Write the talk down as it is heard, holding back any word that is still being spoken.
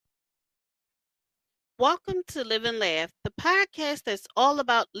Welcome to Live and Laugh, the podcast that's all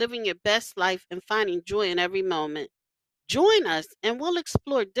about living your best life and finding joy in every moment. Join us and we'll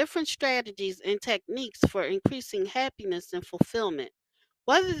explore different strategies and techniques for increasing happiness and fulfillment,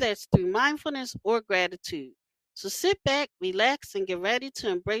 whether that's through mindfulness or gratitude. So sit back, relax, and get ready to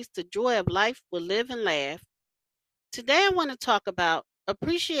embrace the joy of life with Live and Laugh. Today I want to talk about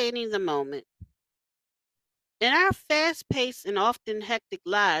appreciating the moment. In our fast paced and often hectic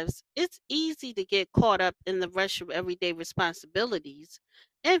lives, it's easy to get caught up in the rush of everyday responsibilities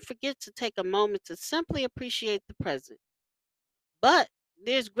and forget to take a moment to simply appreciate the present. But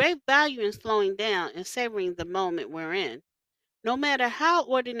there's great value in slowing down and savoring the moment we're in, no matter how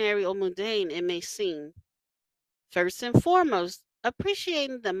ordinary or mundane it may seem. First and foremost,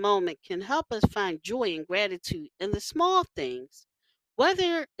 appreciating the moment can help us find joy and gratitude in the small things,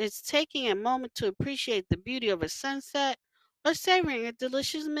 whether it's taking a moment to appreciate the beauty of a sunset or savoring a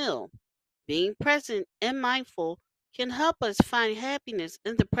delicious meal. Being present and mindful can help us find happiness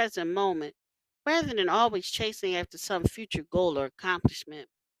in the present moment rather than always chasing after some future goal or accomplishment.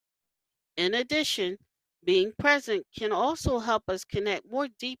 In addition, being present can also help us connect more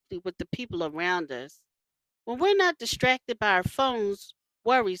deeply with the people around us. When we're not distracted by our phones,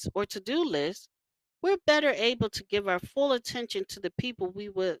 worries, or to do lists, we're better able to give our full attention to the people we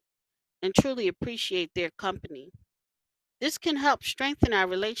would and truly appreciate their company. This can help strengthen our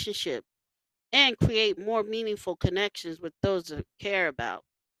relationship and create more meaningful connections with those that care about.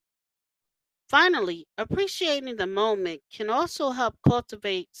 Finally, appreciating the moment can also help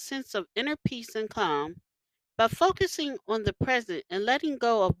cultivate sense of inner peace and calm by focusing on the present and letting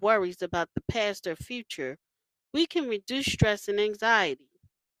go of worries about the past or future. We can reduce stress and anxiety.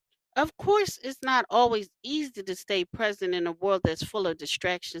 Of course, it's not always easy to stay present in a world that's full of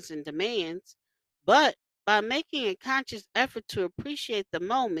distractions and demands, but by making a conscious effort to appreciate the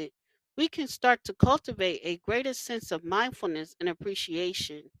moment, we can start to cultivate a greater sense of mindfulness and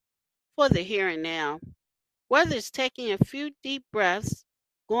appreciation for the here and now. Whether it's taking a few deep breaths,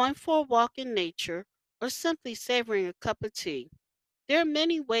 going for a walk in nature, or simply savoring a cup of tea, there are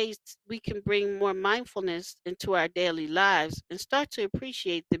many ways we can bring more mindfulness into our daily lives and start to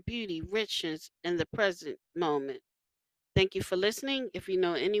appreciate the beauty, richness, in the present moment. Thank you for listening. If you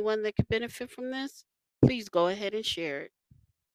know anyone that could benefit from this, please go ahead and share it.